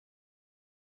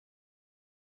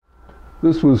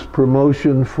This was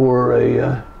promotion for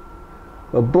a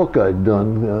book I'd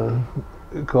done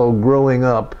called Growing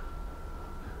Up.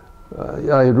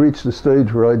 I had reached the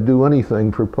stage where I'd do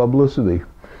anything for publicity,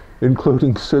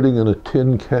 including sitting in a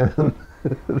tin can.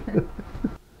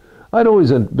 I'd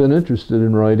always been interested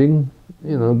in writing,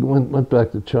 you know, went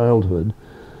back to childhood.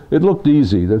 It looked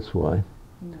easy, that's why.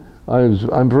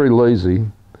 I'm very lazy,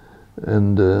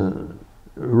 and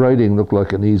writing looked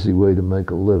like an easy way to make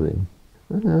a living.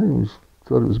 I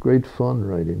thought it was great fun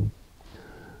writing.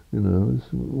 You know,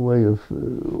 it's a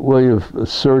way of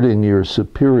asserting your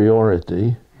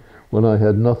superiority when I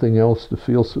had nothing else to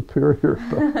feel superior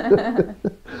about.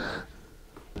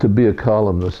 To be a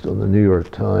columnist on the New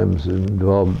York Times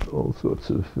involved all sorts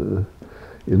of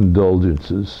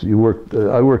indulgences.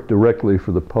 I worked directly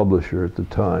for the publisher at the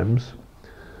Times.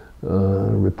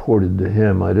 Reported to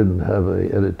him. I didn't have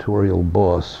an editorial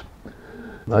boss.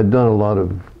 I'd done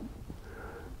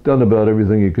about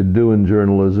everything you could do in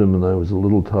journalism, and I was a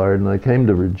little tired, and I came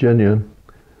to Virginia,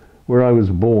 where I was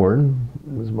born.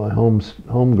 It was my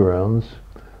home grounds.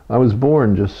 I was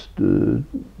born just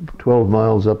 12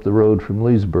 miles up the road from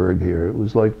Leesburg here. It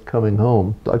was like coming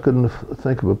home. I couldn't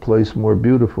think of a place more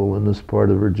beautiful in this part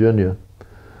of Virginia.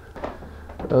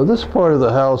 This part of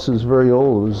the house is very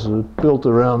old. It was built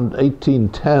around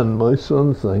 1810, my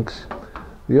son thinks.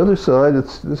 The other side,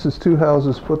 this is two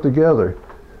houses put together.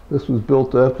 This was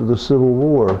built after the Civil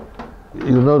War.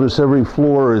 You'll notice every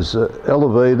floor is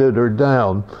elevated or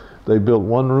down. They built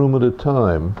one room at a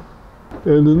time.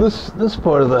 And in this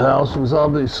part of the house was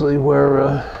obviously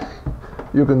where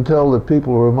you can tell that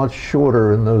people were much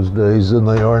shorter in those days than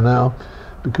they are now,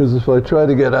 because if I try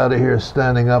to get out of here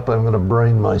standing up, I'm going to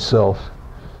brain myself.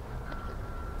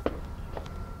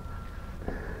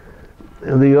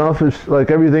 In the office,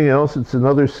 like everything else, it's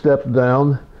another step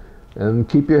down, and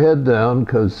keep your head down,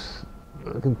 because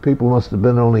I think people must have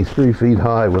been only 3 feet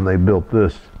high when they built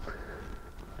this.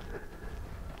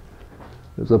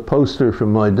 There's a poster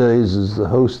from my days as the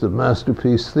host of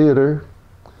Masterpiece Theater.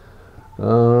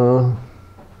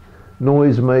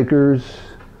 Noisemakers.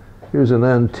 Here's an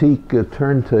antique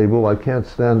turntable. I can't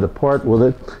stand to part with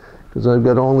it because I've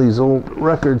got all these old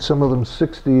records, some of them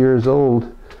 60 years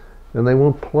old, and they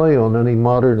won't play on any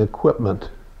modern equipment.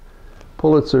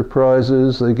 Pulitzer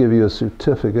Prizes, they give you a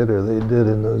certificate, or they did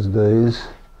in those days.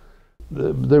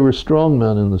 There were strong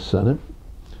men in the Senate.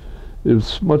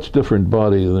 It's a much different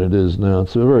body than it is now.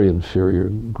 It's a very inferior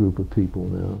group of people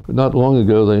now. Not long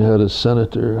ago they had a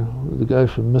senator, the guy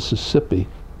from Mississippi,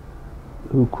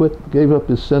 who gave up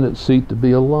his Senate seat to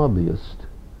be a lobbyist.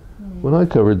 When I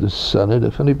covered the Senate,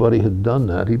 if anybody had done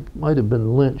that, he might have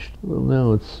been lynched. Well,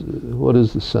 now what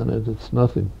is the Senate? It's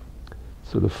nothing.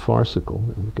 It's sort of farcical.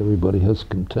 I think everybody has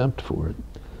contempt for it.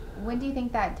 When do you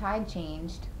think that tide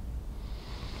changed?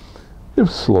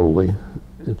 Slowly.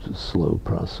 It's a slow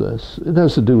process. It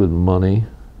has to do with money,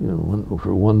 you know,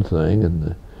 for one thing, and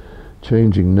the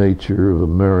changing nature of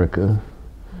America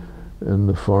and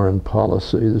the foreign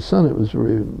policy. The Senate was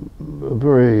a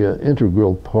very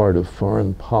integral part of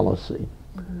foreign policy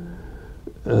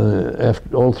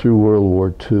all through World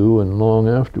War II and long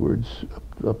afterwards,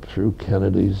 up through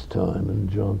Kennedy's time and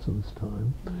Johnson's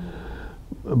time.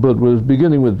 But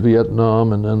beginning with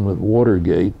Vietnam and then with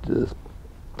Watergate,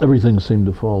 everything seemed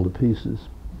to fall to pieces.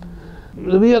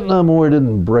 The Vietnam War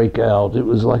didn't break out. It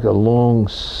was like a long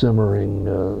simmering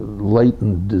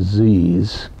latent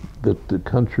disease that the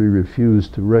country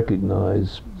refused to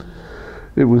recognize.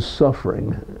 It was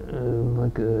suffering,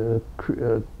 like an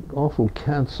awful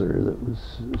cancer that was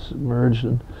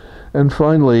submerged. And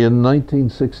finally, in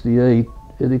 1968,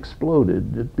 it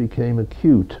exploded. It became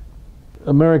acute.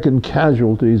 American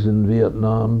casualties in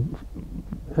Vietnam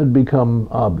had become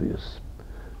obvious.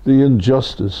 The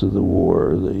injustice of the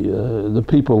war, the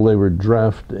people they were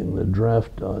drafting, the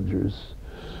draft dodgers,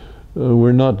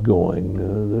 were not going.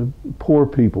 The poor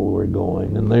people were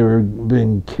going, and they were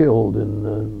being killed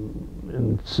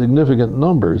in significant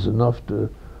numbers, enough to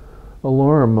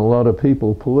alarm a lot of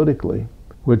people politically,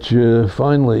 which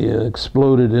finally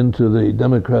exploded into the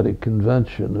Democratic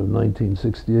Convention of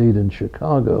 1968 in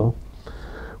Chicago,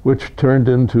 which turned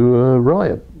into a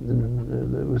riot.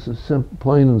 It was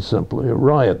plain and simply a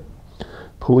riot.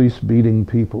 Police beating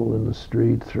people in the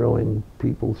street, throwing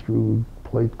people through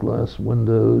plate glass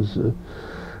windows.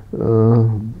 I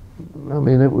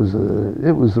mean, it was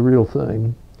the real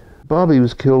thing. Bobby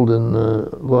was killed in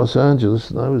Los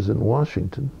Angeles, and I was in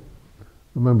Washington. I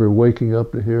remember waking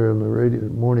up to hear on the radio,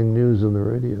 morning news on the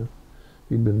radio,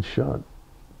 he'd been shot.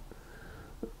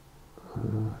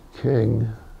 King.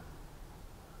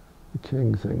 The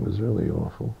King thing was really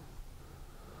awful.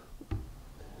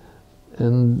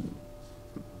 And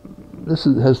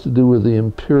has to do with the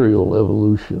imperial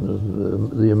evolution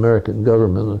of the American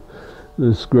government,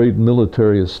 this great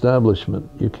military establishment.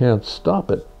 You can't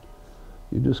stop it.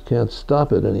 You just can't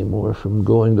stop it anymore from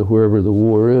going to wherever the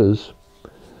war is.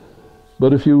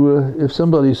 But if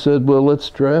somebody said, well, let's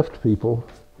draft people,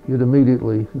 you'd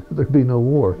immediately, there'd be no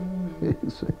war. You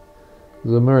see?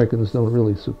 The Americans don't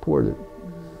really support it.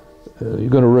 You're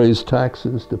going to raise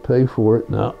taxes to pay for it?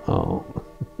 No.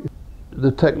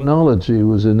 The technology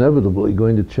was inevitably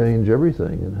going to change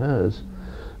everything, and has.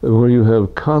 Where you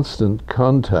have constant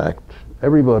contact,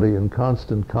 everybody in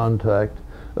constant contact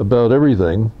about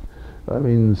everything. I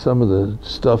mean, some of the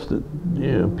stuff that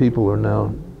people are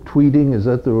now tweeting, is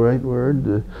that the right word?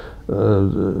 They're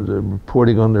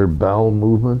reporting on their bowel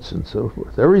movements and so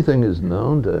forth. Everything is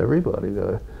known to everybody.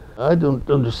 I don't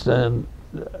understand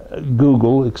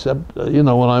Google, except, when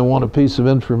I want a piece of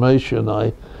information,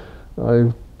 I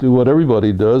do what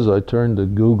everybody does. I turn to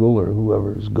Google or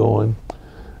whoever is going.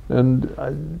 And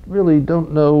I really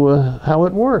don't know how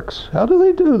it works. How do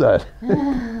they do that?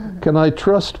 Can I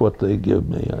trust what they give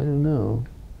me? I don't know.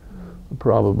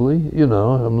 Probably.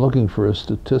 I'm looking for a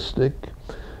statistic.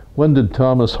 When did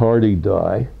Thomas Hardy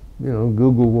die?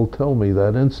 Google will tell me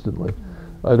that instantly.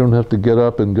 I don't have to get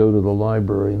up and go to the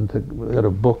library and get a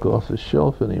book off the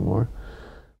shelf anymore.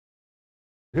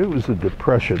 It was the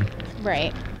Depression.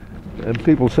 Right. And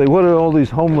people say, what are all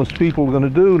these homeless people going to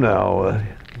do now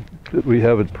that we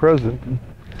have at present? And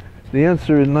the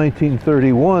answer in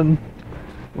 1931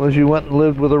 was you went and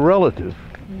lived with a relative.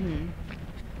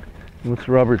 What's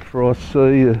Robert Frost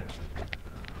say?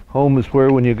 Home is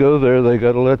where when you go there, they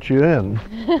got to let you in.